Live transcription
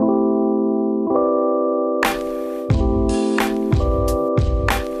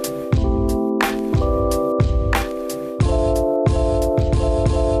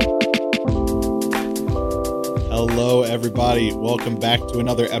everybody? Welcome back to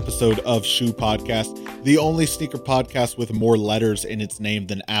another episode of Shoe Podcast, the only sneaker podcast with more letters in its name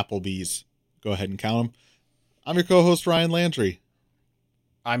than Applebee's. Go ahead and count them. I'm your co-host, Ryan Landry.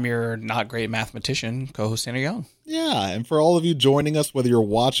 I'm your not great mathematician, co-host Tanner Young. Yeah, and for all of you joining us, whether you're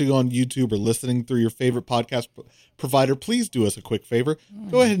watching on YouTube or listening through your favorite podcast provider, please do us a quick favor.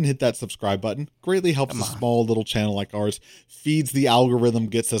 Go ahead and hit that subscribe button. Greatly helps a small little channel like ours. Feeds the algorithm,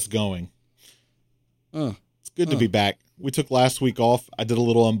 gets us going. It's good to be back. We took last week off. I did a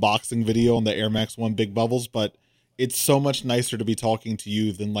little unboxing video on the Air Max 1 Big Bubbles, but it's so much nicer to be talking to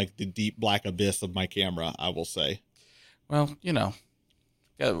you than like the deep black abyss of my camera, I will say. Well, you know,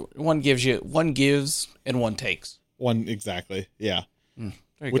 one gives and one takes. One, exactly. Yeah.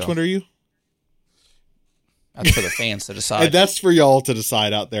 Which one are you? That's for the fans to decide. And that's for y'all to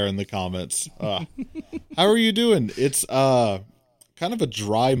decide out there in the comments. How are you doing? It's kind of a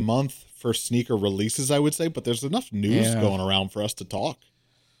dry month for sneaker releases, I would say, but there's enough news going around for us to talk.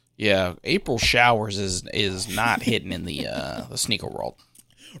 Yeah, April showers is not hitting in the sneaker world.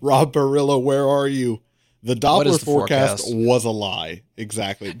 Rob Barillo, where are you? The Doppler forecast was a lie.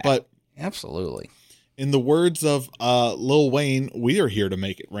 Exactly. But absolutely. In the words of Lil Wayne, we are here to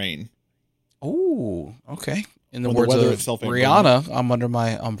make it rain. Oh, okay. In the words of Rihanna, I'm under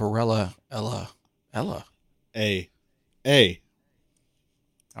my umbrella, Ella. Hey.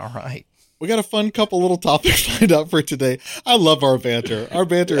 All right. We got a fun couple little topics lined up for today. I love our banter. Our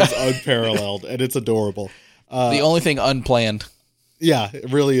banter is unparalleled, and it's adorable. The only thing unplanned. Yeah,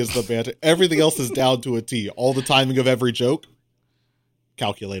 it really is the banter. Everything else is down to a T. All the timing of every joke,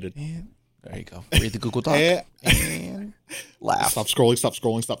 calculated. And there you go. Read the Google Doc and laugh. Stop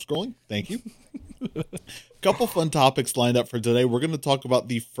scrolling. Thank you. Couple fun topics lined up for today. We're going to talk about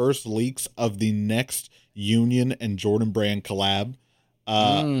the first leaks of the next Union and Jordan Brand collab.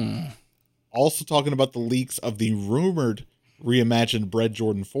 Also talking about the leaks of the rumored reimagined Bred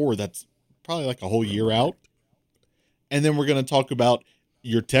Jordan 4 that's probably like a whole year out. And then we're going to talk about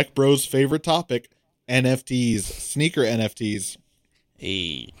your tech bros' favorite topic, NFTs, sneaker NFTs.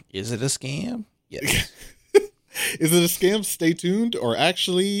 Hey, is it a scam? Yes. Is it a scam? Stay tuned. Or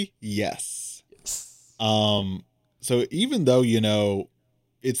actually, yes. So even though, you know,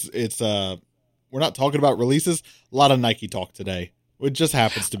 it's we're not talking about releases, a lot of Nike talk today. It just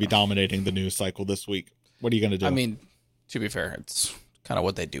happens to be dominating the news cycle this week. What are you going to do? I mean, to be fair, it's kind of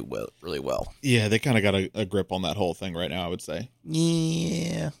what they do really well. Yeah, they kind of got a grip on that whole thing right now, I would say.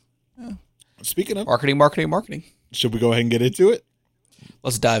 Yeah. Speaking of marketing. Should we go ahead and get into it?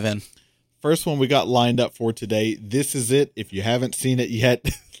 Let's dive in. First one we got lined up for today. This is it. If you haven't seen it yet,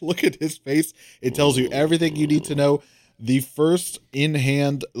 look at his face. It tells you everything you need to know. The first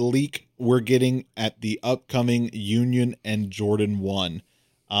in-hand leak we're getting at the upcoming Union and Jordan 1.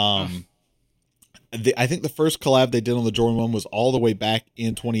 I think the first collab they did on the Jordan 1 was all the way back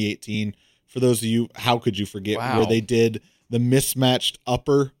in 2018. For those of you, how could you forget, where they did the mismatched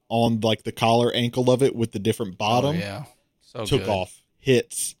upper on like the collar ankle of it with the different bottom. Oh, yeah. So took good. Off.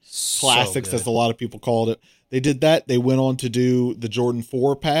 Hits. Classics, as a lot of people called it. They did that. They went on to do the Jordan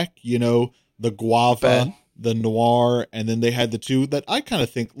 4 pack, you know, the Guava, the Noir, and then they had the two that I kind of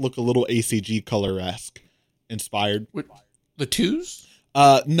think look a little ACG color-esque inspired. The twos?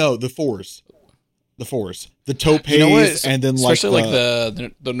 No, the fours. The fours. The topes, and then especially like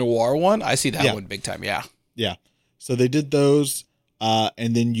the Noir one. I see that one big time, yeah. Yeah. So they did those,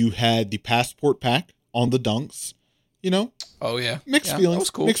 and then you had the Passport pack on the Dunks, you know? Oh, yeah. Mixed feelings. That was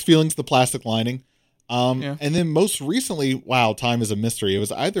cool. Mixed feelings, the plastic lining. And then most recently, wow, time is a mystery. It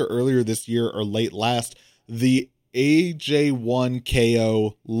was either earlier this year or late last, the AJ1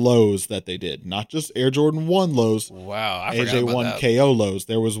 KO lows that they did. Not just Air Jordan 1 lows. Wow, I forgot AJ1 about that. KO lows.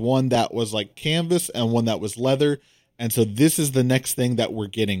 There was one that was like canvas and one that was leather. And so this is the next thing that we're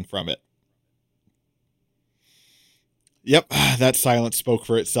getting from it. Yep, that silence spoke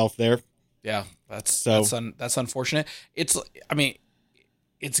for itself there. Yeah, that's unfortunate. It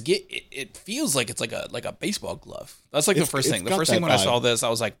feels like it's like a baseball glove. That's like the first thing. The first thing when I saw this, I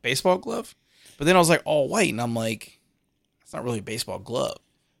was like, baseball glove? But then I was like, all white, and I'm like, it's not really a baseball glove.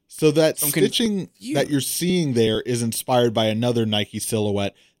 So that stitching that you're seeing there is inspired by another Nike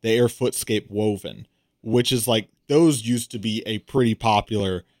silhouette, the Air Footscape Woven, which is like, those used to be a pretty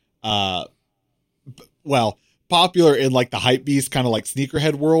popular, popular in like the hype beast kind of like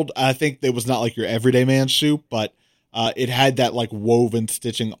sneakerhead world. I think it was not like your everyday man's shoe, but it had that like woven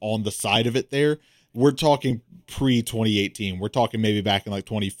stitching on the side of it there. We're talking pre 2018. We're talking maybe back in like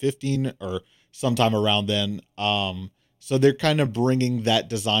 2015 or sometime around then. So they're kind of bringing that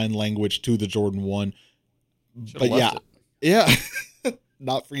design language to the Jordan 1. But yeah,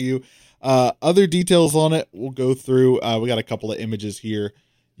 not for you. Other details on it, we'll go through. We got a couple of images here.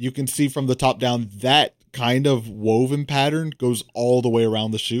 You can see from the top down that kind of woven pattern goes all the way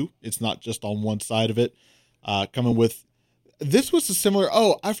around the shoe. It's not just on one side of it. Coming with, this was a similar.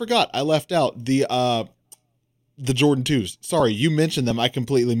 Oh, I forgot. I left out the Jordan 2s. Sorry, you mentioned them. I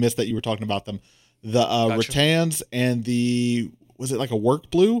completely missed that you were talking about them. The Gotcha. Rattans and the, was it like a work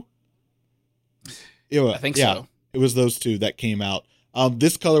blue? I think so. It was those two that came out.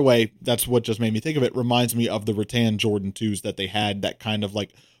 This colorway, that's what just made me think of it, reminds me of the Rattan Jordan 2s that they had, that kind of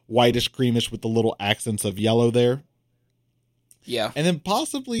like whitish creamish with the little accents of yellow there. Yeah. And then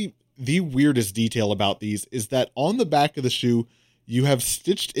possibly the weirdest detail about these is that on the back of the shoe, you have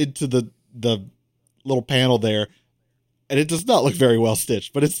stitched into the little panel there, and it does not look very well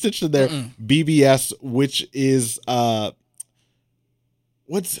stitched, but it's stitched in there. BBS, which is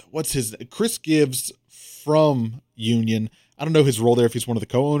what's his Chris Gibbs from Union. I don't know his role there, if he's one of the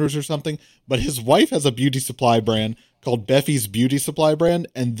co-owners or something, but his wife has a beauty supply brand called Beffy's Beauty Supply Brand,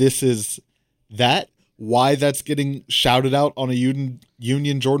 and this is that. Why that's getting shouted out on a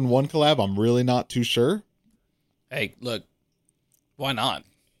Union Jordan 1 collab, I'm really not too sure. Hey, look, why not?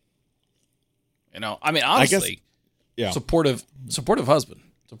 You know, I mean, honestly, supportive husband.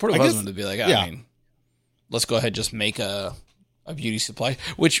 Supportive husband to be like, I mean, let's go ahead and just make a beauty supply,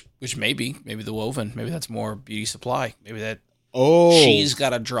 which maybe the woven, maybe that's more beauty supply. Maybe that she's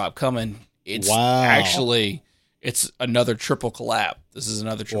got a drop coming. It's actually, it's another triple collab. This is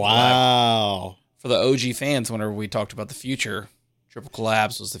another triple collab. For the OG fans, whenever we talked about the future, triple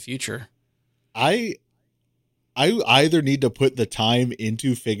collabs was the future. I either need to put the time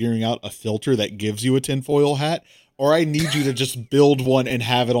into figuring out a filter that gives you a tinfoil hat, or I need you to just build one and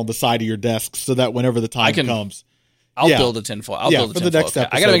have it on the side of your desk so that whenever the time comes, I'll build a tinfoil. I'll build a tinfoil. For the next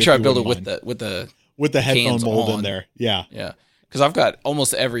episode, I got to make sure I build it with the headphone mold in there. Yeah. Yeah. Because I've got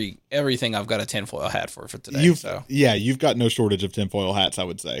almost everything I've got a tinfoil hat for today. You've got no shortage of tinfoil hats, I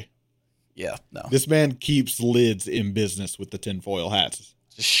would say. Yeah, no. This man keeps lids in business with the tinfoil hats.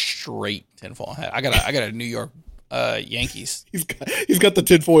 Just straight tinfoil hat. I got a New York Yankees. He's got the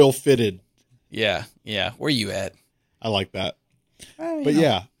tinfoil fitted. Yeah. Where you at? I like that. But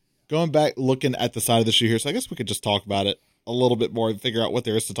yeah, going back looking at the side of the shoe here, so I guess we could just talk about it a little bit more and figure out what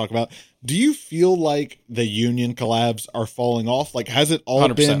there is to talk about. Do you feel like the Union collabs are falling off? Like, has it all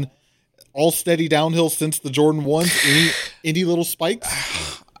 100%. Been all steady downhill since the Jordan 1s? Any little spikes?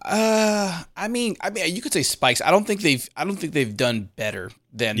 I mean, you could say spikes. I don't think they've done better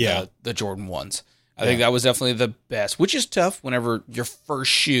than the Jordan 1s. I think that was definitely the best, which is tough whenever your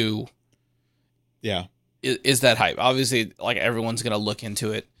first shoe is that hype. Obviously, like, everyone's going to look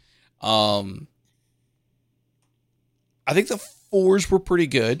into it. I think the 4s were pretty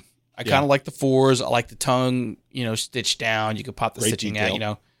good. I kind of like the 4s. I like the tongue, stitched down. You could pop the stitching out,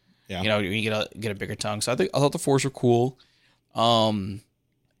 you get a bigger tongue. So I thought the 4s were cool.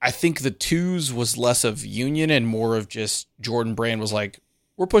 I think the 2s was less of Union and more of just Jordan Brand was like,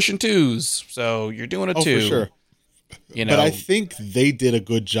 we're pushing 2s, so you're doing a 2. For sure. But I think they did a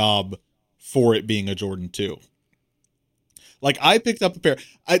good job for it being a Jordan 2. Like, I picked up a pair.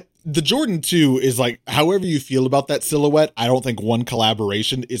 The Jordan 2 is like, however you feel about that silhouette, I don't think one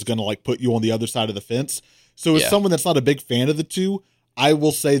collaboration is going to like put you on the other side of the fence. So as someone that's not a big fan of the 2, I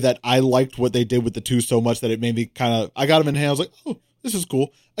will say that I liked what they did with the 2 so much that it made me kind of, I got them in hand. I was like, oh, this is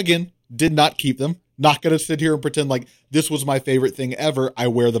cool. Again, did not keep them. Not going to sit here and pretend like this was my favorite thing ever. I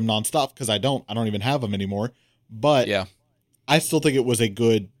wear them nonstop because I don't even have them anymore. But I still think it was a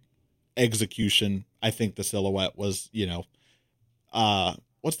good execution. I think the silhouette was,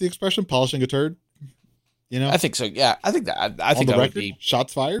 what's the expression? Polishing a turd? I think so. Yeah, I think that. I think that would be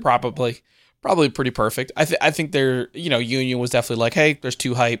shots fired. Probably pretty perfect. I think they're, Union was definitely like, hey, there's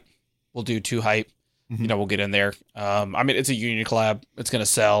 2 hype. We'll do 2 hype. Mm-hmm. We'll get in there. I mean, it's a Union collab. It's going to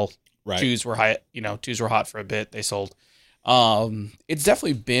sell. Right. 2s were high. 2s were hot for a bit. They sold. It's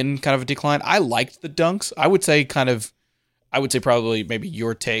definitely been kind of a decline. I liked the dunks. I would say probably maybe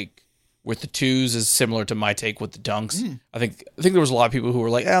your take with the 2s is similar to my take with the dunks. I think there was a lot of people who were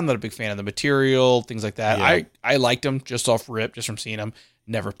like, I'm not a big fan of the material, things like that. Yeah. I liked them just off rip, just from seeing them.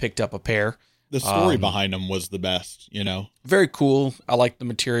 Never picked up a pair. The story behind them was the best, Very cool. I liked the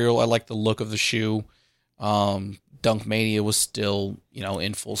material. I liked the look of the shoe. Dunk Mania was still,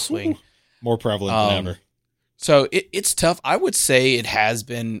 in full swing. More prevalent than ever. So it's tough. I would say it has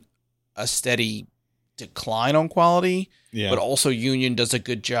been a steady decline on quality, but also Union does a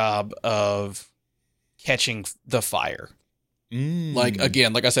good job of catching the fire. Like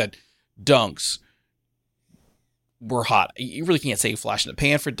I said, dunks were hot. You really can't say flash in the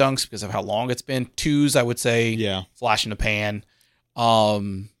pan for dunks because of how long it's been. 2s, I would say, flash in the pan.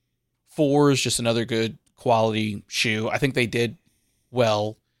 4 is just another good quality shoe. I think they did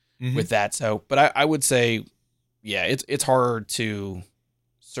well with that. So, but I would say, yeah, it's hard to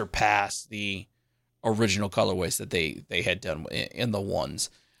surpass the original colorways that they had done in the ones.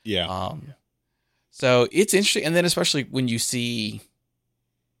 Yeah. So it's interesting. And then especially when you see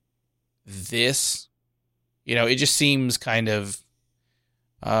this, it just seems kind of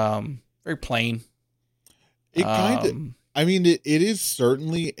very plain. It kind of, I mean, it is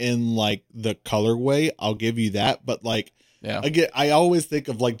certainly in like the colorway. I'll give you that. But like, again, I always think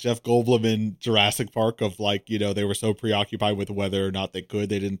of like Jeff Goldblum in Jurassic Park of like, they were so preoccupied with whether or not they could.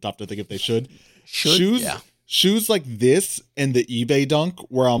 They didn't stop to think if they should. Shoes like this and the eBay Dunk,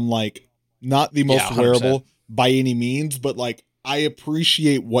 where I'm like, not the most wearable by any means, but like, I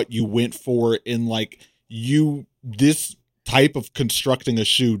appreciate what you went for in like this type of constructing a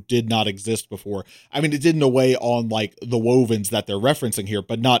shoe did not exist before. I mean, it did in a way on like the wovens that they're referencing here,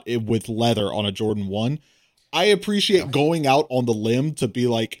 but not with leather on a Jordan 1. I appreciate going out on the limb to be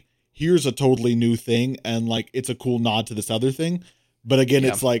like, here's a totally new thing. And like, it's a cool nod to this other thing. But again,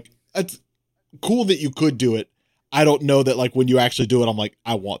 it's like, it's cool that you could do it. I don't know that like when you actually do it, I'm like,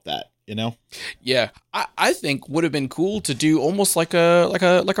 I want that. Yeah, I think would have been cool to do almost like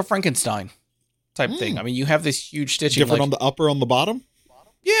a Frankenstein type thing. I mean, you have this huge stitching, different on the upper, on the bottom.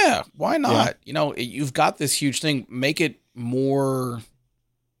 Yeah, why not? You've got this huge thing. Make it more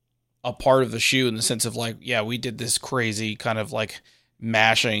a part of the shoe in the sense of like, we did this crazy kind of like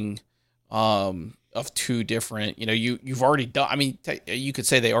mashing of two different. You've already done. I mean, you could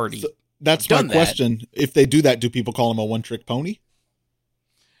say they already. That's my question. If they do that, do people call them a one-trick pony?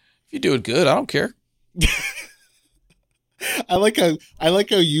 If you do it good, I don't care. I like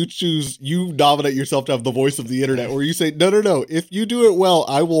how you nominate yourself to have the voice of the internet, where you say, no. If you do it well,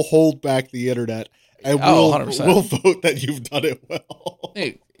 I will hold back the internet and we'll vote that you've done it well.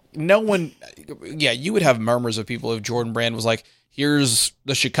 Hey, no one, you would have murmurs of people if Jordan Brand was like, here's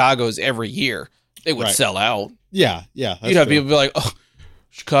the Chicago's every year. They would sell out. Yeah. You'd have people be like, oh,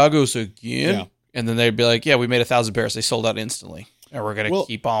 Chicago's again? Yeah. And then they'd be like, we made 1,000 pairs. They sold out instantly. And we're going to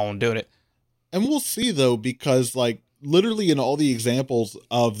keep on doing it. And we'll see, though, because, like, literally in all the examples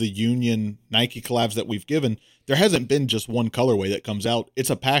of the Union Nike collabs that we've given, there hasn't been just one colorway that comes out. It's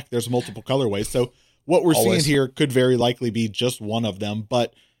a pack. There's multiple colorways. So what we're seeing here could very likely be just one of them.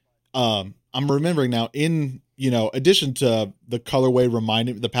 But I'm remembering now, in, addition to the colorway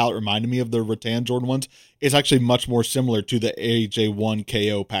the palette reminded me of the rattan Jordan ones, it's actually much more similar to the AJ1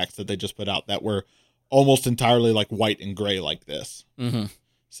 KO packs that they just put out that were almost entirely like white and gray like this. Mm-hmm.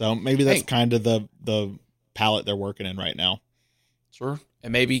 So maybe that's kind of the palette they're working in right now. Sure.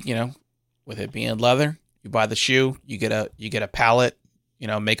 And maybe, with it being leather, you buy the shoe, you get a palette,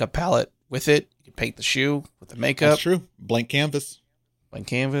 makeup palette with it. You can paint the shoe with the makeup. That's true. Blank canvas.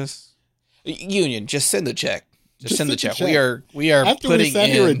 Union, just send the check. Just send the check. We are After putting we sat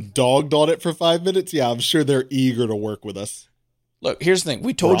here and dogged on it for 5 minutes, I'm sure they're eager to work with us. Look, here's the thing.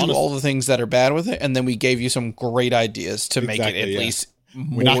 We told you all the things that are bad with it, and then we gave you some great ideas to make it at least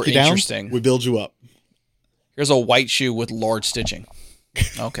more interesting. Down, we build you up. Here's a white shoe with large stitching.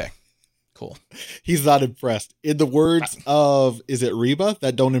 Okay, cool. He's not impressed. In the words of, is it Reba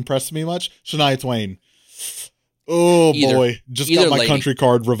that don't impress me much? Shania Twain. Oh, boy. Just got my country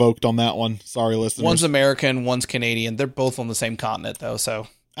card revoked on that one. Sorry, listeners. One's American, one's Canadian. They're both on the same continent, though, so.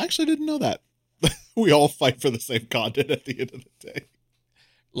 I actually didn't know that. We all fight for the same continent at the end of the day.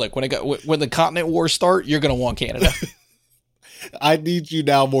 Look, when the continent wars start, you're going to want Canada. I need you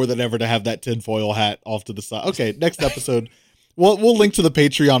now more than ever to have that tinfoil hat off to the side. Okay, next episode. We'll link to the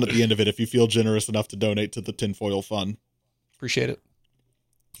Patreon at the end of it if you feel generous enough to donate to the tinfoil fund. Appreciate it.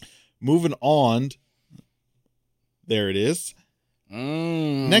 Moving on. There it is.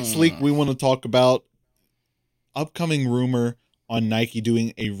 Next week, we want to talk about upcoming rumor on Nike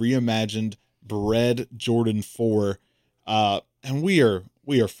doing a reimagined Bred Jordan 4. And we are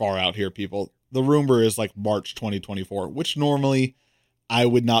far out here, people. The rumor is like March 2024, which normally I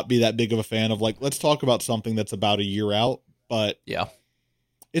would not be that big of a fan of. Like, let's talk about something that's about a year out. But yeah,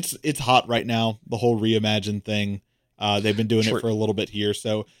 it's hot right now. The whole reimagined thing. They've been doing it for a little bit here.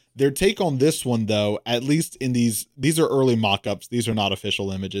 So their take on this one, though, at least in these are early mock-ups. These are not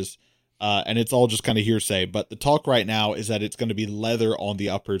official images. And it's all just kind of hearsay. But the talk right now is that it's going to be leather on the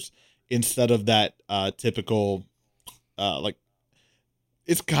uppers instead of that typical,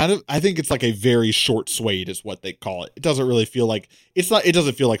 it's kind of, I think it's like a very short suede is what they call it. It doesn't really feel like, it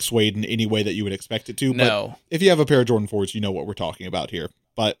doesn't feel like suede in any way that you would expect it to. No. But if you have a pair of Jordan 4s, you know what we're talking about here.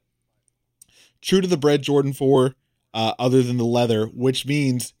 But true to the Bred Jordan 4, other than the leather, which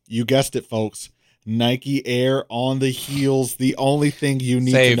means, you guessed it, folks, Nike Air on the heels. The only thing you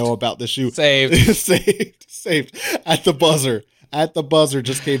need to know about the shoe. Saved. Saved. At the buzzer.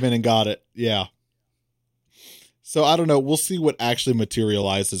 Just came in and got it. Yeah. So I don't know. We'll see what actually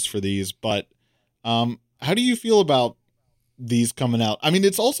materializes for these. But how do you feel about these coming out? I mean,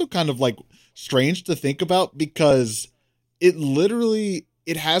 it's also kind of like strange to think about because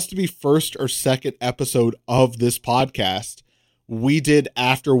it has to be first or second episode of this podcast we did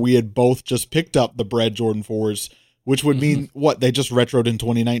after we had both just picked up the Bred Jordan 4s, which would mean what? They just retroed in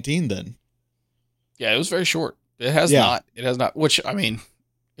 2019 then. Yeah, it was very short. It has not, which, I mean,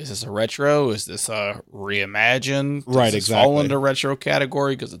 is this a retro? Is this a reimagined? Does this fall into retro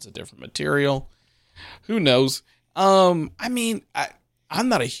category because it's a different material? Who knows? I mean, I'm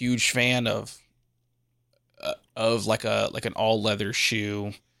not a huge fan of like an all leather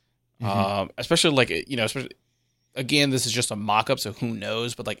shoe, especially like, you know, especially again, this is just a mock up, so who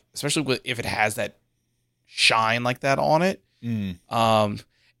knows? But like, especially if it has that shine like that on it.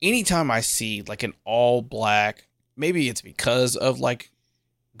 Anytime I see like an all black, maybe it's because of like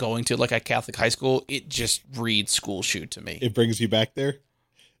going to like a Catholic high school, it just reads school shoe to me. It brings you back there.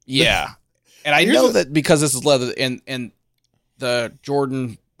 Yeah, and I know that because this is leather, and the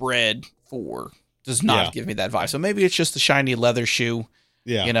Jordan Bred 4 does not give me that vibe. So maybe it's just the shiny leather shoe.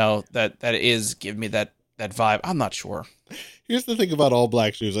 Yeah, you know, that is give me that vibe. I'm not sure. Here's the thing about all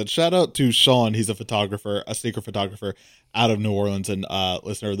black shoes, and shout out to Sean. He's a sneaker photographer out of New Orleans and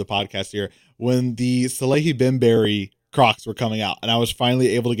listener of the podcast here. When the Salehi Bembury Crocs were coming out, and I was finally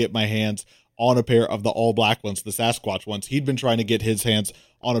able to get my hands on a pair of the all black ones, the Sasquatch ones. He'd been trying to get his hands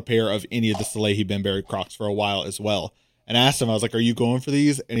on a pair of any of the Salehi Bembury Crocs for a while as well. And I asked him, I was like, "Are you going for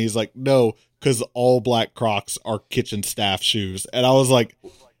these?" And he's like, "No, because all black Crocs are kitchen staff shoes." And I was like,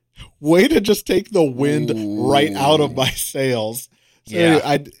 way to just take the wind right out of my sails. So anyway,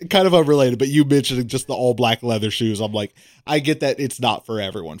 I kind of unrelated, but you mentioned just the all black leather shoes. I'm like, I get that it's not for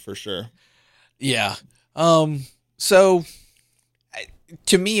everyone for sure. Yeah. So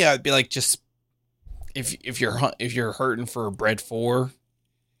to me, I'd be like, just if you're hurting for a Bred 4,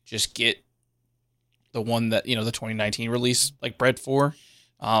 just get the one that, you know, the 2019 release, like Bred 4.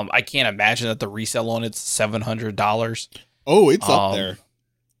 I can't imagine that the resale on it's $700. Oh, it's up there.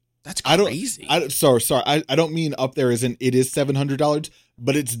 That's crazy. Sorry. I don't mean up there as in it is $700,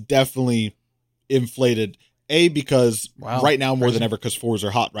 but it's definitely inflated. A, because right now more than ever, because 4s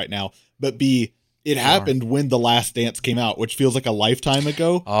are hot right now. But B, it happened when The Last Dance came out, which feels like a lifetime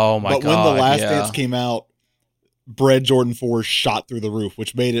ago. Oh my God. But when The Last Dance came out, Bred Jordan 4 shot through the roof,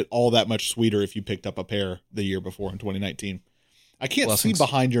 which made it all that much sweeter if you picked up a pair the year before in 2019. I can't see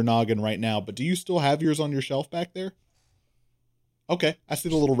behind your noggin right now, but do you still have yours on your shelf back there? Okay, I see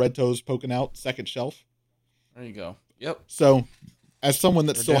the little red toes poking out, second shelf. There you go. Yep. So, as someone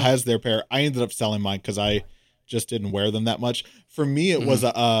that still has their pair, I ended up selling mine because I just didn't wear them that much. For me, it was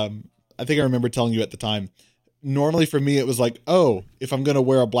I think I remember telling you at the time, normally for me, it was like, oh, if I'm going to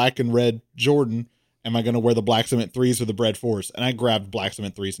wear a black and red Jordan, am I going to wear the black cement 3s or the Bred 4s? And I grabbed black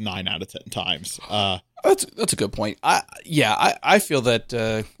cement 3s 9 out of 10 times. That's a good point. I feel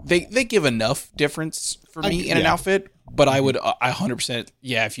that they give enough difference for me in an outfit, but I would 100%.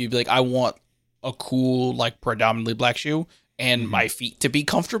 Yeah, if you'd be like, I want a cool, like predominantly black shoe and my feet to be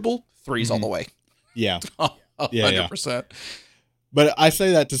comfortable, 3s all the way. Yeah, 100%. But I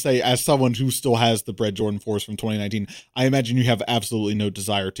say that to say, as someone who still has the Bred Jordan 4s from 2019, I imagine you have absolutely no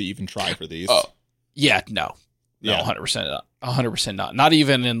desire to even try for these. Yeah, no, 100%, 100% not. Not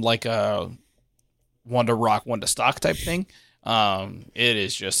even in like a one to rock, one to stock type thing. It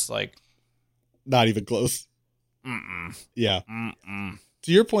is just like not even close. Yeah.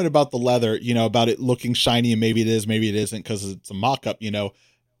 To your point about the leather, you know, about it looking shiny, and maybe it is, maybe it isn't because it's a mock-up, you know.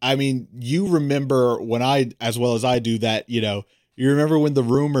 I mean, you remember when as well as I do that, you know, you remember when the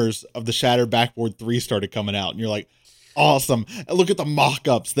rumors of the Shattered Backboard 3 started coming out, and you're like, awesome. And look at the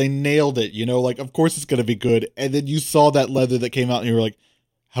mock-ups. They nailed it, you know, like, of course it's going to be good. And then you saw that leather that came out, and you were like,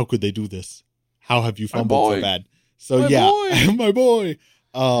 how could they do this? How have you fumbled so bad? So my boy.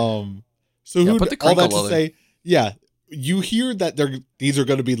 So all that to say, you hear that these are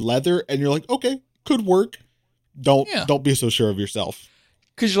going to be leather, and you're like, okay, could work. Don't be so sure of yourself.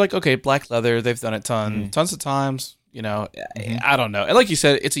 Because you're like, okay, black leather, they've done it tons of times. You know, I don't know. And like you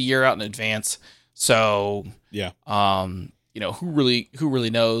said, it's a year out in advance. So you know, who really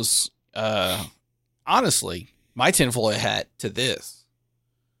knows? Honestly, my tinfoil hat to this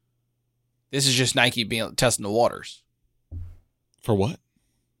is just Nike testing the waters. For what?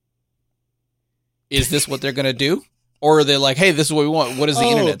 Is this what they're going to do? Or are they like, hey, this is what we want. What does the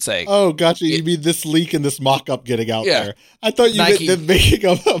internet say? Oh, gotcha. You mean this leak and this mock-up getting out there. I thought you meant them making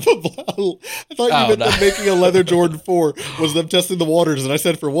them making a leather Jordan 4 was them testing the waters. And I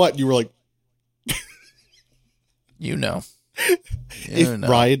said, for what? And you were like...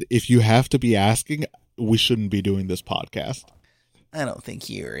 Ryan, if you have to be asking, we shouldn't be doing this podcast. I don't think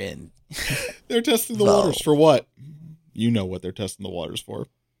you're in. They're testing the waters for what? You know what they're testing the waters for.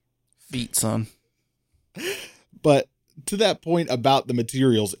 Feet, son. But to that point about the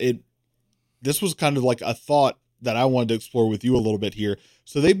materials, this was kind of like a thought that I wanted to explore with you a little bit here.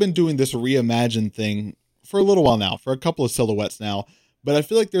 So they've been doing this Reimagined thing for a little while now, for a couple of silhouettes now. But I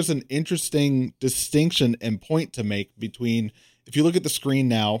feel like there's an interesting distinction and point to make between, if you look at the screen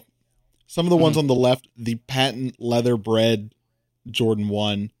now, some of the ones on the left, the patent leather Bred Jordan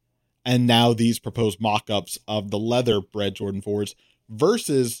 1, and now these proposed mock-ups of the leather Bred Jordan 4s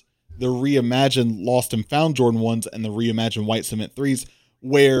versus the Reimagined Lost and Found Jordan 1s and the Reimagined White Cement 3s,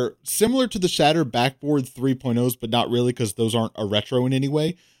 where similar to the Shattered Backboard 3.0s, but not really because those aren't a retro in any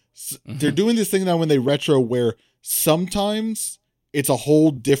way. They're doing this thing now when they retro where sometimes it's a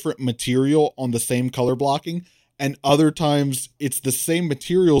whole different material on the same color blocking, and other times it's the same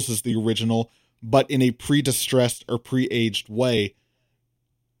materials as the original, but in a pre-distressed or pre-aged way.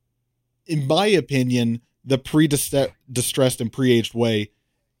 In my opinion, the pre-distressed and pre-aged way,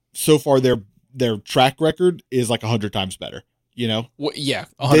 so far their track record is like 100 times better. You know? Well, yeah,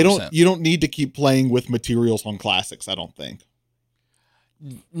 100%. You don't need to keep playing with materials on classics, I don't think.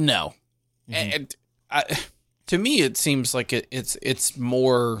 No. And to me, it seems like it's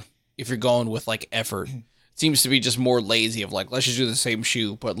more, if you're going with like effort, it seems to be just more lazy of like, let's just do the same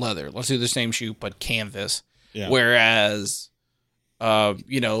shoe, but leather. Let's do the same shoe, but canvas. Yeah. Whereas,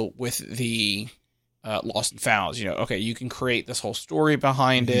 with the Lost and Founds, okay, you can create this whole story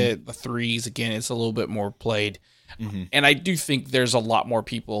behind it. The 3s, again, it's a little bit more played. And I do think there's a lot more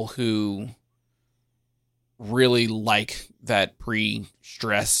people who really like that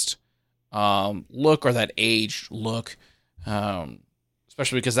pre-stressed look or that aged look,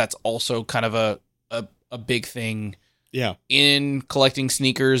 especially because that's also kind of a big thing in collecting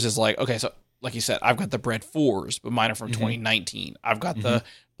sneakers is like, okay, so like you said, I've got the Bred 4s, but mine are from 2019. I've got the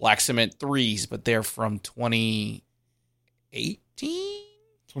Black Cement 3s, but they're from 2018?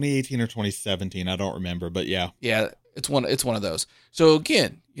 2018 or 2017, I don't remember, but yeah. Yeah, it's one of those. So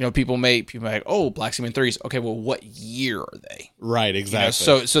again, people may like, oh, Black Cement 3s. Okay, well, what year are they? Right,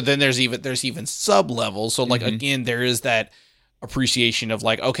 exactly. So then there's even sub levels. So like again, there is that appreciation of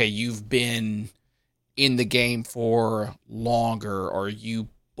like, okay, you've been in the game for longer, or you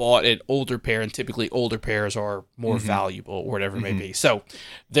bought an older pair, and typically older pairs are more valuable, or whatever it may be. So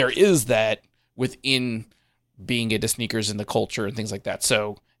there is that within being into sneakers and the culture and things like that.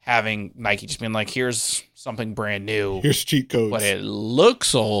 So having Nike just being like, here's something brand new. Here's cheat codes. But it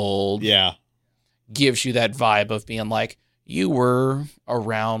looks old. Yeah. Gives you that vibe of being like, you were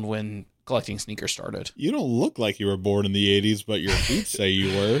around when collecting sneakers started. You don't look like you were born in the 80s, but your feet say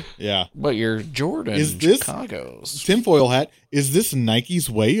you were. Yeah. But you're Jordan. Is this Chicago's tinfoil hat? Is this Nike's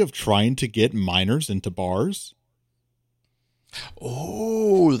way of trying to get minors into bars?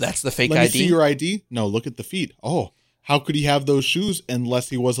 Oh, that's the fake ID? Let me see your ID? No, look at the feet. Oh, how could he have those shoes unless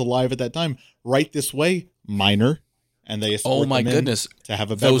he was alive at that time? Right this way, minor. And they escort them in to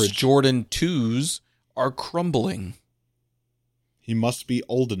have a beverage. Those Jordan 2s are crumbling. He must be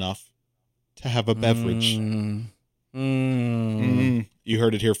old enough to have a beverage. You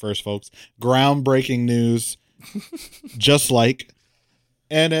heard it here first, folks. Groundbreaking news. Just like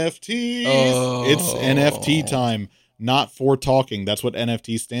NFTs. It's NFT time. Not for talking. That's what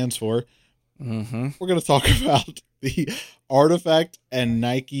NFT stands for. We're going to talk about the Artifact and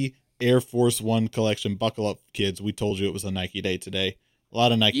Nike Air Force One collection. Buckle up, kids. We told you it was a Nike day today. A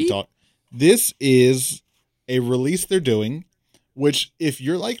lot of Nike talk. This is a release they're doing, which if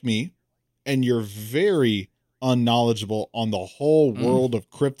you're like me and you're very unknowledgeable on the whole world of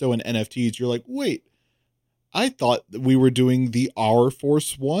crypto and NFTs, you're like, wait, I thought that we were doing the Air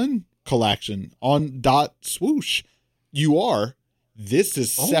Force One collection on .swoosh. You are. This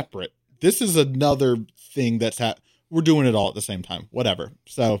is separate. This is another thing that's we're doing it all at the same time. Whatever.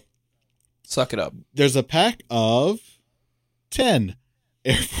 So, suck it up. There's a pack of 10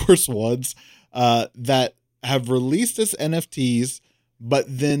 Air Force Ones that have released as NFTs, but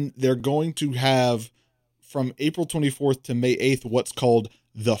then they're going to have from April 24th to May 8th what's called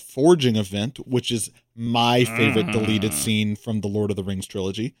the Forging event, which is my favorite deleted scene from the Lord of the Rings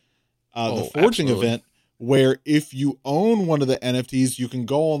trilogy. The Forging event, where if you own one of the NFTs, you can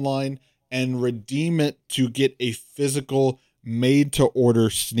go online and redeem it to get a physical made-to-order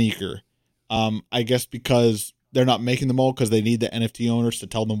sneaker. I guess because they're not making them all because they need the NFT owners to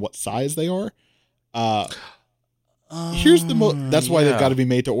tell them what size they are. Here's the that's why they've got to be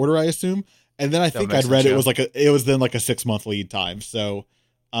made to order, I assume. And then I think I'd read it was then like a 6-month lead time. So,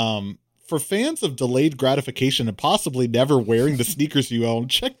 for fans of delayed gratification and possibly never wearing the sneakers you own,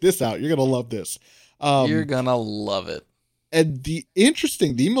 check this out. You're going to love this. You're going to love it. And the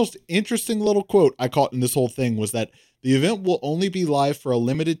most interesting little quote I caught in this whole thing was that the event will only be live for a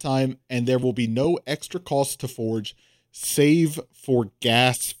limited time and there will be no extra cost to forge, save for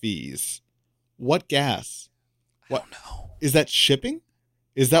gas fees. What gas? What? I don't know. Is that shipping?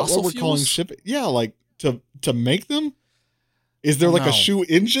 Is that Fossil what we're calling shipping? Yeah, like to make them? Is there like a shoe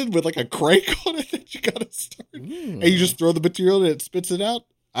engine with like a crank on it that you got to start? And you just throw the material and it spits it out?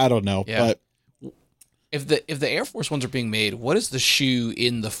 I don't know. Yeah. But if the Air Force Ones are being made, what is the shoe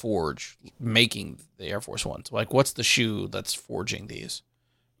in the forge making the Air Force Ones? Like, what's the shoe that's forging these?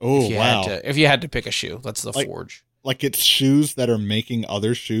 Oh, wow. If you had to pick a shoe, that's the forge. Like it's shoes that are making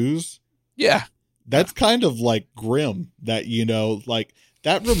other shoes? Yeah. That's kind of like grim that, like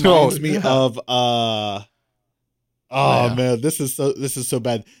that reminds me of, man, this is so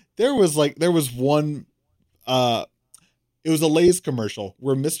bad. There was one, it was a Lay's commercial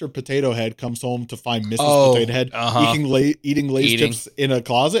where Mr. Potato Head comes home to find Mrs. Potato Head eating Lay's chips in a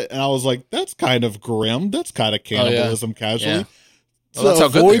closet. And I was like, that's kind of grim. That's kind of cannibalism casually. Yeah. Well, that's how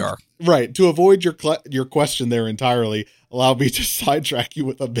good they are. Right. To avoid your question there entirely, allow me to sidetrack you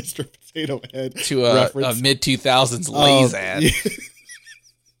with a Mr. Potato Head to a mid-2000s Lay's ad. Yeah.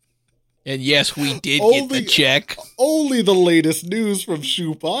 And yes, we did get the check. Only the latest news from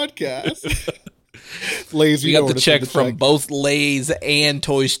Shoe Podcast. Lay's, we got the check from both Lay's and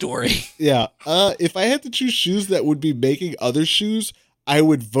Toy Story. Yeah. If I had to choose shoes that would be making other shoes, I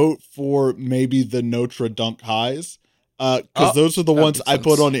would vote for maybe the Notre Dunk Highs. Because those are the ones I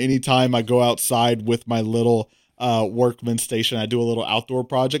put on any time I go outside with my little workman station. I do a little outdoor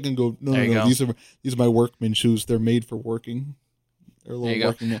project and go, no, these are my workman shoes. They're made for working. They're a little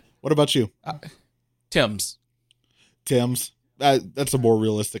working. What about you? Tim's. That's a more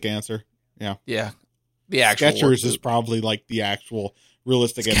realistic answer. Yeah. Yeah. The actual Skechers is probably like the actual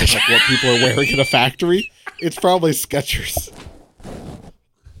realistic answer, like what people are wearing in a factory. It's probably Skechers.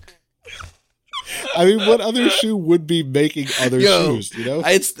 I mean, what other shoe would be making other shoes?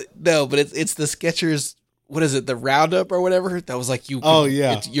 It's the Skechers. What is it? The Roundup or whatever. That was like you.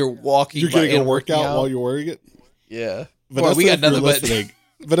 You're walking. You're getting a workout while you're wearing it. Yeah. Vanessa, we got nothing but.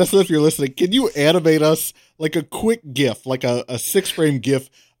 Vanessa, if you're listening, can you animate us like a quick GIF, like a 6-frame GIF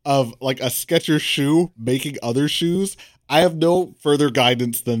of like a Skechers shoe making other shoes? I have no further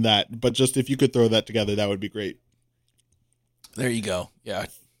guidance than that, but just if you could throw that together, that would be great. There you go. Yeah.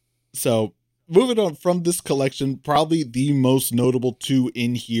 So. Moving on from this collection, probably the most notable two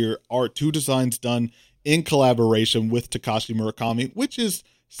in here are two designs done in collaboration with Takashi Murakami, which is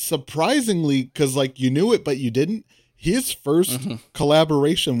surprisingly, because like you knew it, but you didn't, his first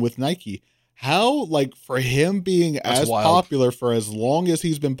collaboration with Nike. How, like, for him being as popular for as long as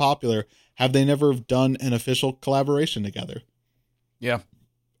he's been popular, have they never done an official collaboration together? Yeah.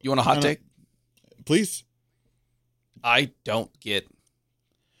 You want a hot take? Please. I don't get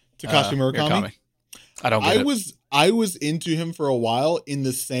Takashi Murakami. I don't get it. I was into him for a while in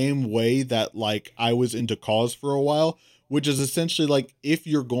the same way that like I was into KAWS for a while, which is essentially like if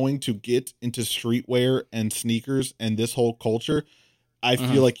you're going to get into streetwear and sneakers and this whole culture, I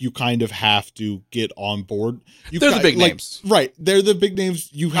feel like you kind of have to get on board. They're the big names. Right. They're the big names.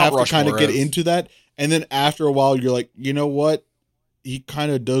 You have to kind of get into that. And then after a while, you're like, you know what? He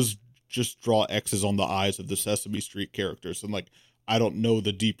kind of does just draw X's on the eyes of the Sesame Street characters. And like, I don't know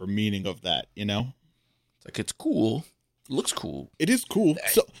the deeper meaning of that, Like, it's cool. It looks cool. It is cool.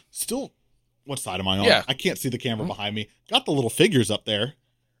 So, still, what side am I on? Yeah. I can't see the camera behind me. Got the little figures up there.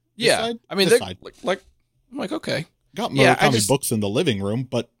 This side? I mean, they're like, I'm like, okay. Got Murakami books in the living room,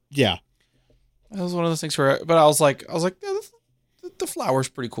 but yeah. That was one of those things where, but I was like, yeah, the flower's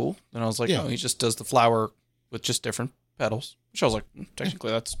pretty cool. And I was like, oh, he just does the flower with just different petals. Which I was like,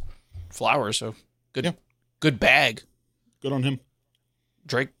 technically that's flower, so good bag. Good on him.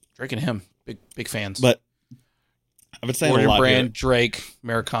 Drake and him, big fans. But I've been saying a lot brand here. Drake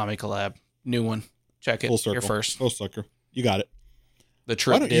Murakami collab, new one. Check it. Full circle. You're first. Full circle. You got it. The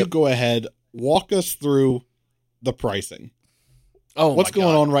trip. Why don't you go ahead, walk us through the pricing? Oh, what's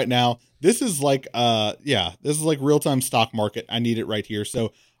going on right now? This is like this is like real time stock market. I need it right here.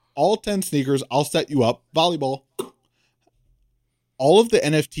 So all 10 sneakers, I'll set you up. Volleyball. All of the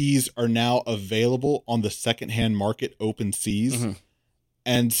NFTs are now available on the secondhand market OpenSeas.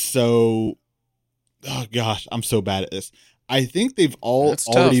 And so, oh gosh, I'm so bad at this. I think they've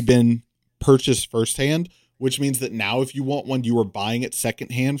already been purchased firsthand, which means that now if you want one, you are buying it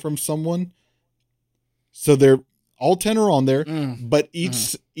secondhand from someone. So they're all 10 are on there, but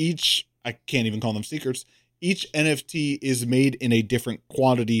each, I can't even call them secrets. Each NFT is made in a different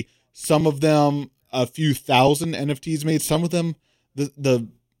quantity. Some of them, a few thousand NFTs made. Some of them, the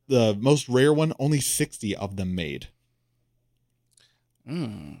most rare one, only 60 of them made.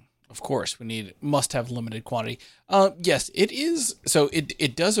 Of course, must have limited quantity. Yes, it is. So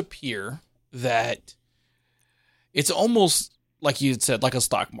it does appear that it's almost like you said, like a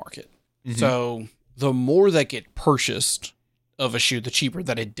stock market. Mm-hmm. So the more that get purchased of a shoe, the cheaper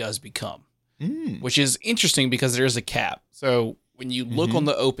that it does become, which is interesting because there is a cap. So when you look on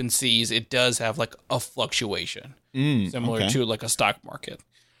the open seas, it does have like a fluctuation similar to like a stock market.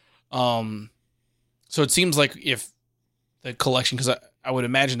 So it seems like if the collection, because I would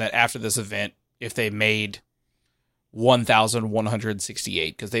imagine that after this event, if they made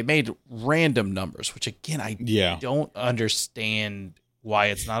 1,168, because they made random numbers, which again, I don't understand why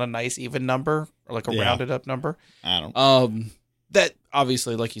it's not a nice even number or like a rounded up number. I don't. That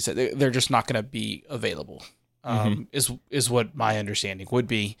obviously, like you said, they're just not going to be available. Is what my understanding would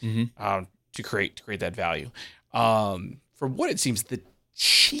be to create that value. For what it seems, the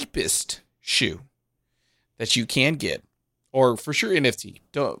cheapest shoe that you can get, or for sure NFT,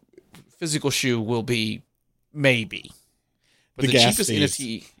 physical shoe will be maybe, but the cheapest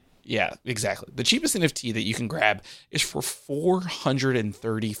NFT. Yeah, exactly. The cheapest NFT that you can grab is for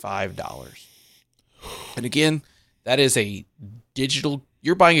 $435. And again, that is a digital.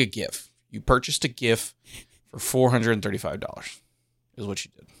 You're buying a GIF. You purchased a GIF for $435 is what you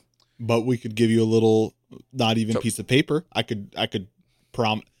did. But we could give you a little, not even piece of paper. I could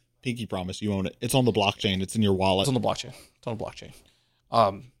pinky promise you own it. It's on the blockchain. It's in your wallet. It's on the blockchain.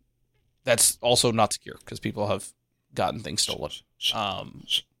 That's also not secure because people have gotten things stolen.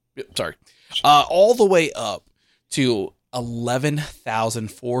 Sorry. All the way up to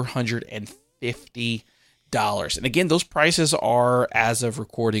 $11,450. And again, those prices are as of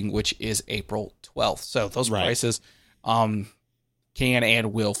recording, which is April 12th. So those prices can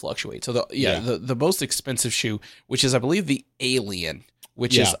and will fluctuate. So the most expensive shoe, which is I believe the Alien,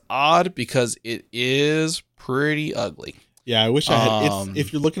 which is odd because it is pretty ugly. Yeah, I wish I had.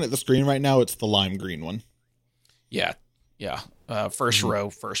 If you're looking at the screen right now, it's the lime green one. Yeah. First row,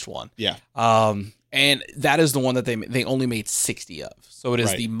 first one. Yeah. And that is the one that they only made 60 of. So it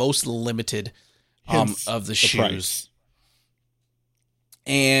is the most limited of the shoes. Price.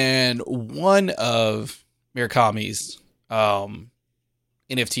 And one of Murakami's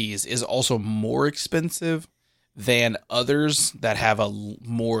NFTs is also more expensive than others that have a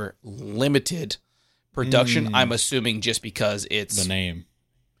more limited production. I'm assuming just because it's the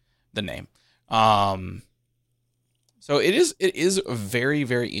name. So it is very,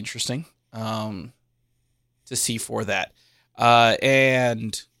 very interesting to see for that.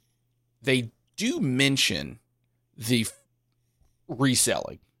 And they do mention the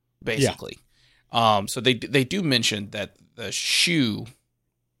reselling, basically. So they do mention that the shoe,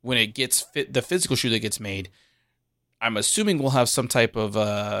 when it gets the physical shoe that gets made, I'm assuming will have some type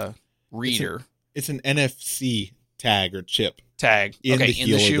of reader. It's an NFC tag or chip. In the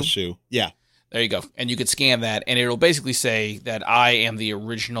heel of the shoe. Yeah. There you go. And you could scan that, and it'll basically say that I am the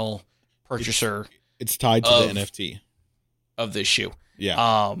original purchaser. It's tied to the NFT of this shoe.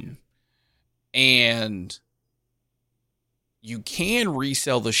 Yeah. And you can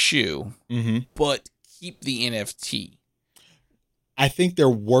resell the shoe, but keep the NFT. I think they're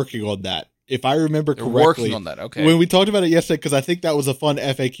working on that. If I remember correctly. They're working on that, okay. When we talked about it yesterday, because I think that was a fun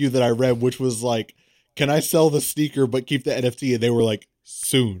FAQ that I read, which was like, can I sell the sneaker but keep the NFT? And they were like,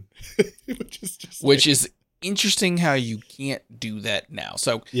 soon. Which is interesting how you can't do that now.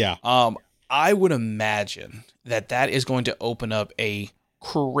 So I would imagine that is going to open up a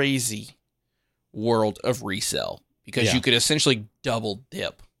crazy world of resale because you could essentially double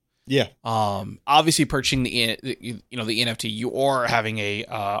dip. Yeah. Obviously purchasing the NFT, you are having a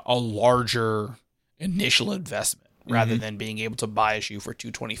larger initial investment rather than being able to buy a shoe for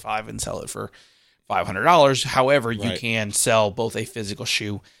 $225 and sell it for $500. However, you can sell both a physical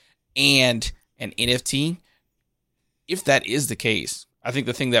shoe and an NFT. If that is the case, I think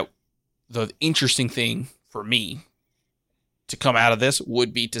the interesting thing for me to come out of this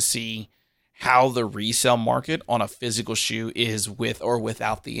would be to see how the resale market on a physical shoe is with or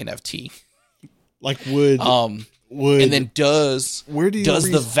without the NFT. Like would and then does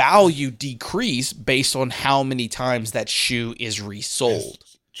the value decrease based on how many times that shoe is resold?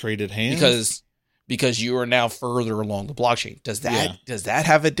 Traded hands? because you are now further along the blockchain. Does that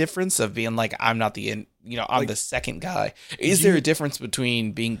have a difference of being like, I'm not I'm like, the second guy? Is there a difference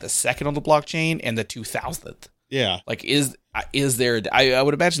between being the second on the blockchain and the 2000th? Yeah. Like, is there? I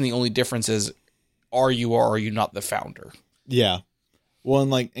would imagine the only difference is, are you or are you not the founder? Yeah.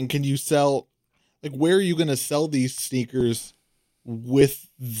 Well, and can you sell? Like, where are you going to sell these sneakers with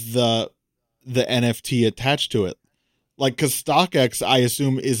the NFT attached to it? Like, because StockX, I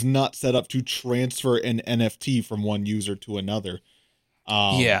assume, is not set up to transfer an NFT from one user to another.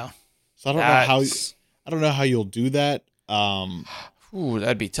 Yeah. So I don't know how you'll do that. Ooh,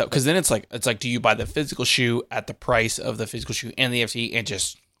 that'd be tough. Because then it's like, do you buy the physical shoe at the price of the physical shoe and the NFT, and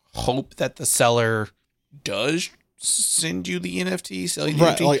just hope that the seller does send you the NFT, sell you the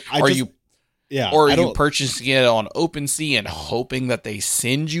NFT? Like, or are you purchasing it on OpenSea and hoping that they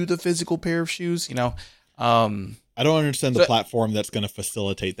send you the physical pair of shoes? I don't understand the platform that's going to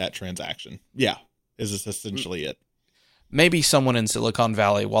facilitate that transaction. Yeah, is this essentially it? Maybe someone in Silicon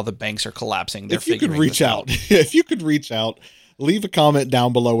Valley, while the banks are collapsing, if you could reach out, if you could reach out, leave a comment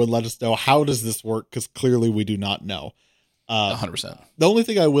down below and let us know, how does this work? Because clearly we do not know. 100%. The only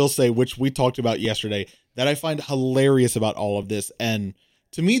thing I will say, which we talked about yesterday, that I find hilarious about all of this, and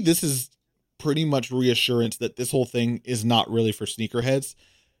to me, this is pretty much reassurance that this whole thing is not really for sneakerheads,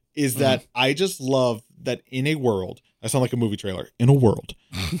 is that I just love that in a world, I sound like a movie trailer, in a world,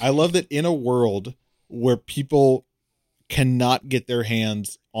 I love that in a world where people cannot get their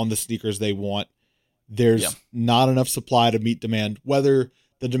hands on the sneakers they want, there's not enough supply to meet demand, whether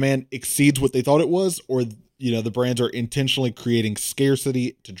the demand exceeds what they thought it was, or, the brands are intentionally creating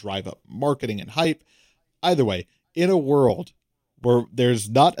scarcity to drive up marketing and hype. Either way, in a world where there's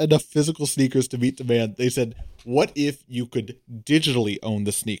not enough physical sneakers to meet demand, they said, what if you could digitally own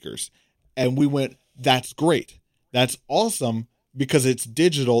the sneakers? And we went, that's great. That's awesome, because it's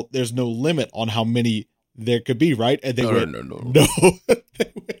digital. There's no limit on how many there could be, right? And they went,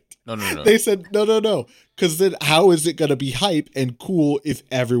 no. They said, no. Because then how is it going to be hype and cool if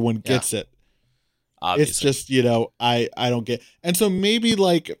everyone gets it? Obviously. It's just, I don't get. And so maybe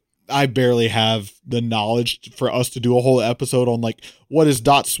I barely have the knowledge for us to do a whole episode on what is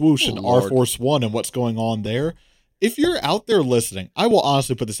Dot Swoosh and Air Force One and what's going on there. If you're out there listening, I will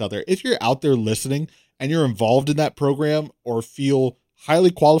honestly put this out there. If you're out there listening and you're involved in that program or feel highly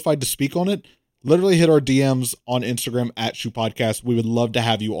qualified to speak on it, literally hit our DMs on Instagram at Shoe Podcast. We would love to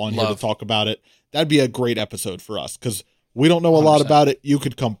have you on here to talk about it. That'd be a great episode for us, because we don't know a 100%. Lot about it. You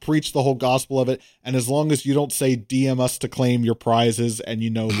could come preach the whole gospel of it. And as long as you don't say DM us to claim your prizes and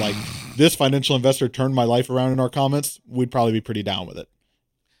this financial investor turned my life around in our comments, we'd probably be pretty down with it.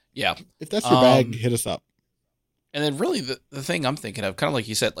 Yeah. If that's your bag, hit us up. And then really the thing I'm thinking of, kind of like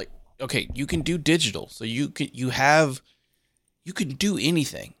you said, okay, you can do digital. So you can do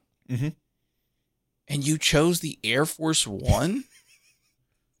anything. Mm-hmm. And you chose the Air Force One?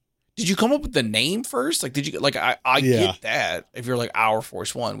 Did you come up with the name first? Did you I get that. If you're Our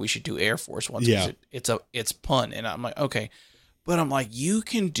Force One, we should do Air Force One. Yeah. It's pun. And I'm like, okay. But I'm like, you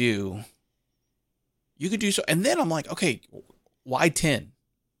can do so. And then I'm like, okay, why 10?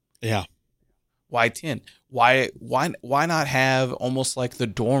 Yeah. Why 10? Why not have almost like the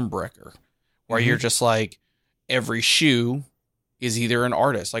Dornbrecher, where you're just every shoe is either an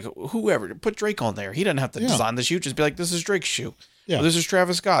artist, whoever, put Drake on there. He doesn't have to design the shoe. Just be this is Drake's shoe. Yeah. Or this is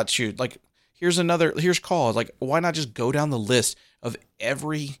Travis Scott's shoe. Here's Call. Why not just go down the list of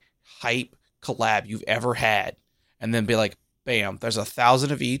every hype collab you've ever had, and then be bam, there's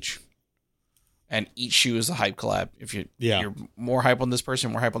 1,000 of each, and each shoe is a hype collab. If you're more hype on this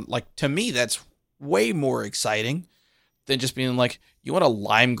person, more hype on, to me, that's way more exciting than just being you want a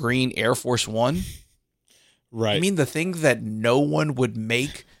lime green Air Force One? Right. I mean, the thing that no one would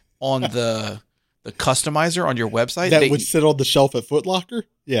make on the customizer on your website that would sit on the shelf at Foot Locker.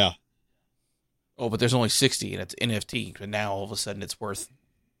 Yeah. Oh, but there's only 60 and it's NFT, and now all of a sudden it's worth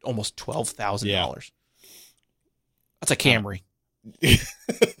almost $12,000. Yeah. That's a Camry.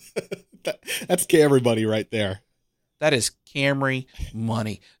 That's Camry money right there. That is Camry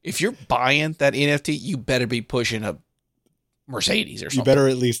money. If you're buying that NFT, you better be pushing a Mercedes or something. You better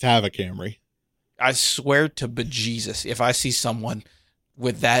at least have a Camry. I swear to bejesus, if I see someone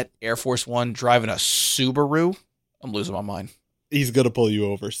with that Air Force One driving a Subaru, I'm losing my mind. He's going to pull you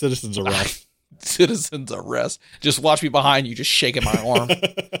over. Citizen's arrest. Citizen's arrest. Just watch me behind you, just shaking my arm.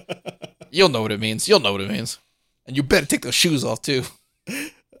 You'll know what it means. And you better take those shoes off, too.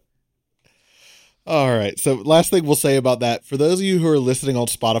 All right. So last thing we'll say about that, for those of you who are listening on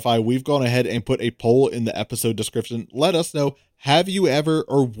Spotify, we've gone ahead and put a poll in the episode description. Let us know, have you ever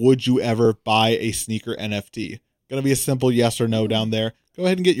or would you ever buy a sneaker NFT? Going to be a simple yes or no down there. Go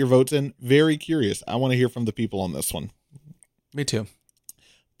ahead and get your votes in. Very curious. I want to hear from the people on this one. Me too.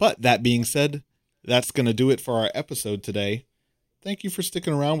 But that being said, that's going to do it for our episode today. Thank you for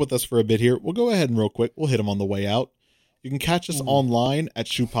sticking around with us for a bit here. We'll go ahead and real quick, we'll hit them on the way out. You can catch us online at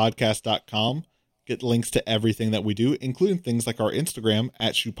shoepodcast.com. Get links to everything that we do, including things like our Instagram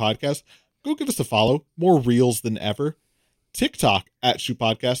at shoepodcast. Go give us a follow. More reels than ever. TikTok at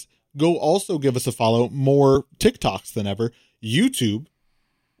shoepodcast. Go also give us a follow. More TikToks than ever. YouTube,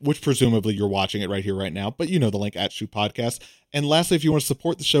 which presumably you're watching it right here, right now, but you know the link at shoepodcast. And lastly, if you want to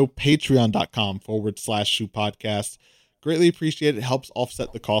support the show, patreon.com/shoepodcast. Greatly appreciate it. It helps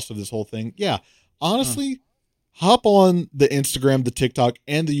offset the cost of this whole thing. Yeah, honestly, hop on the Instagram, the TikTok,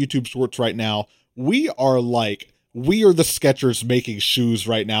 and the YouTube shorts right now. We are the Skechers making shoes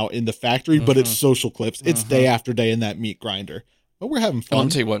right now in the factory, but it's social clips. It's day after day in that meat grinder. But we're having fun. I'll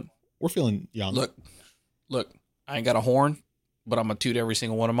tell you what. We're feeling young. Look, I ain't got a horn, but I'm going to toot every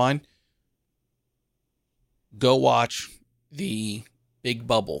single one of mine. Go watch the Big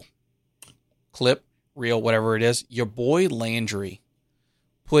Bubble clip, reel, whatever it is. Your boy Landry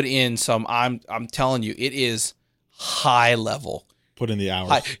put in some, I'm telling you, it is high level. Put in the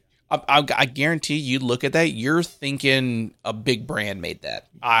hours. I guarantee you look at that, you're thinking a big brand made that.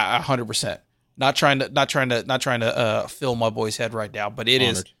 100%. Not trying to fill my boy's head right now, but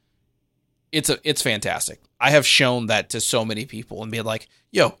it's fantastic. I have shown that to so many people and be like,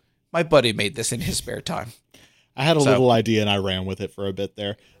 yo, my buddy made this in his spare time. I had a little idea and I ran with it for a bit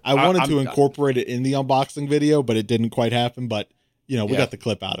there. I wanted to incorporate it in the unboxing video, but it didn't quite happen. But, we got the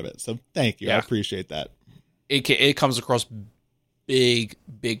clip out of it. So thank you. Yeah. I appreciate that. It comes across big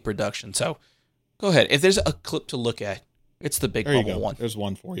production. So go ahead. If there's a clip to look at, it's the Big Bubble one. There's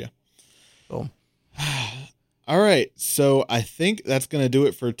one for you. Boom. All right. So I think that's going to do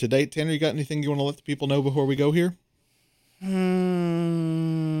it for today. Tanner, you got anything you want to let the people know before we go here?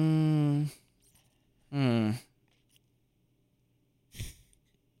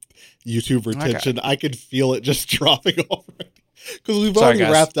 YouTube retention. I could feel it just dropping off because we've already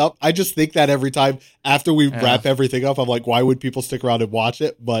wrapped up. I just think that every time after we wrap everything up, I'm like, why would people stick around and watch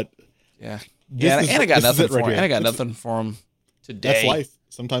it? But and I got nothing for him. And I got nothing for him today. That's life.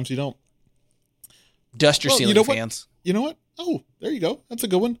 Sometimes you don't. Dust your ceiling fans. You know what? Oh, there you go. That's a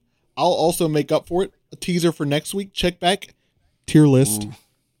good one. I'll also make up for it. A teaser for next week. Check back. Tier list. Ooh.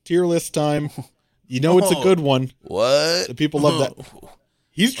 Tier list time. You know it's a good one. What? The people love that.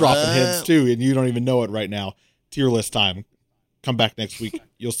 He's dropping hints too, and you don't even know it right now. Tier list time. Come back next week.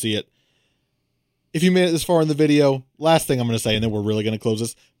 You'll see it. If you made it this far in the video, last thing I'm going to say, and then we're really going to close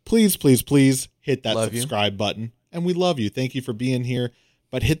this. Please, please, please hit that subscribe button. And we love you. Thank you for being here.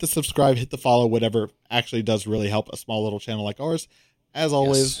 But hit the subscribe, hit the follow, whatever actually does really help a small little channel like ours. As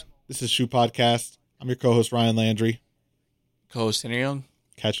always, This is Shoe Podcast. I'm your co-host, Ryan Landry. Co-host, Tanner Young.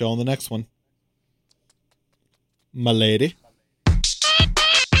 Catch you all on the next one. My lady.